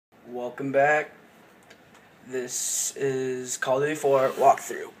Welcome back. This is Cod4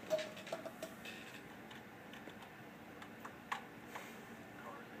 walkthrough.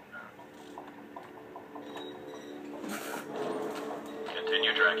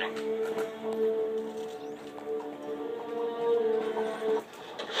 Continue tracking.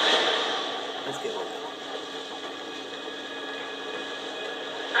 Let's get it.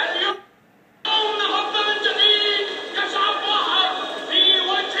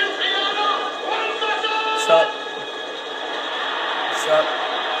 What's up? What's up?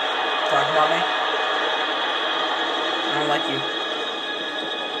 Talking about me? I don't like you.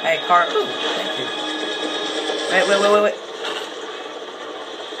 Hey, car. Ooh, thank you. Wait.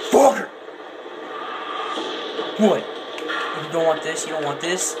 Fucker! What? You don't want this? You don't want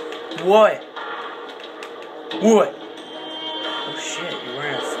this? What? What? Oh shit, you're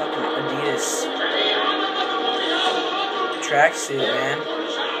wearing a fucking Adidas tracksuit, man.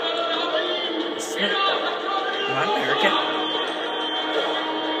 Am I American?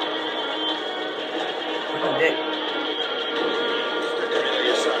 Look at my dick.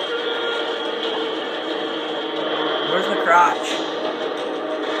 Where's my crotch?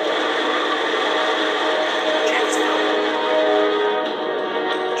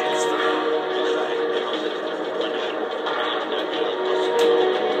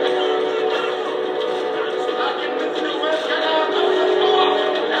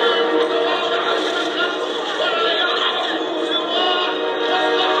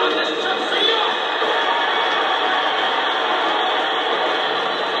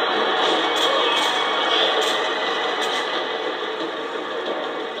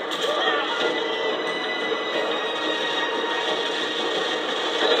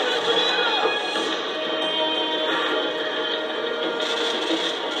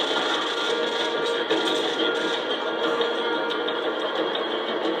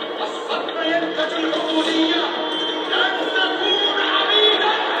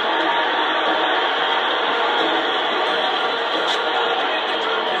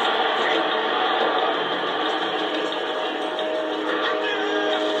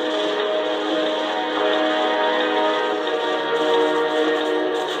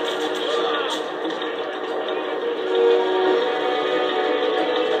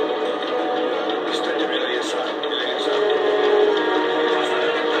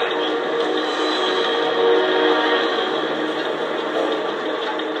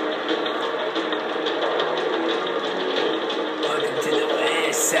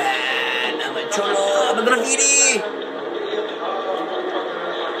 Cholo, I'm a graffiti!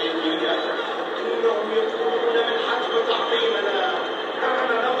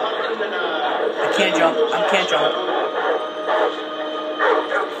 I can't jump.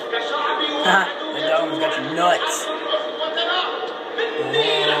 Haha, the dome's got you nuts. Oh,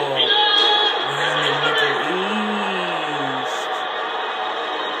 we're in the Middle East.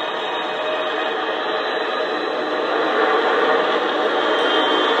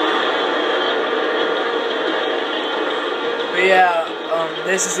 But yeah,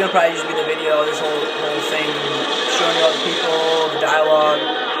 this is gonna probably just be the video. This whole thing, showing you all the people, the dialogue.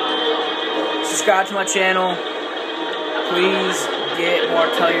 Subscribe to my channel. Please get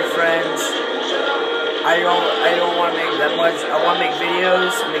more. Tell your friends. I don't want to make that much. I want to make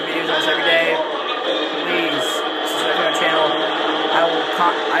videos. Almost every day. Please subscribe to my channel. I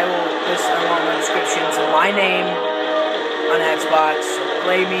will list along my descriptions my name on Xbox.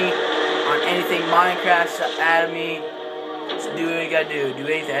 Play me on anything Minecraft. Add me. So do what you gotta do. Do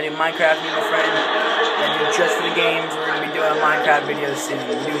anything. I do Minecraft with my friend. I do just for the games. We're gonna be doing Minecraft videos soon.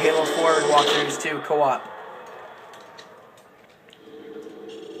 We do Halo 4 walkthroughs too, co-op.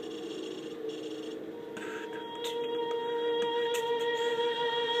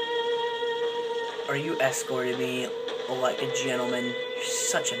 Are you escorting me like a gentleman? You're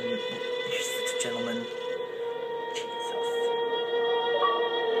such a gentleman. Jesus.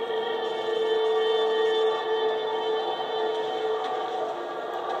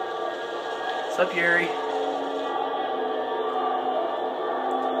 What's up, Yuri?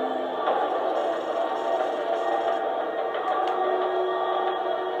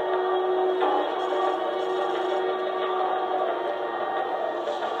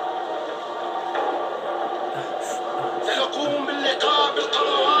 سنقوم باللقاء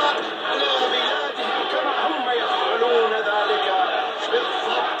بالقنوات على بلادهم كما هم يفعلون ذلك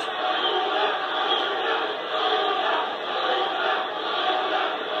بالضبط.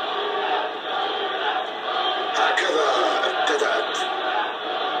 هكذا ابتدأت.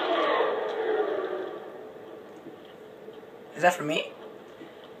 Is that for me?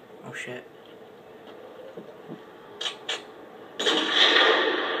 Oh shit.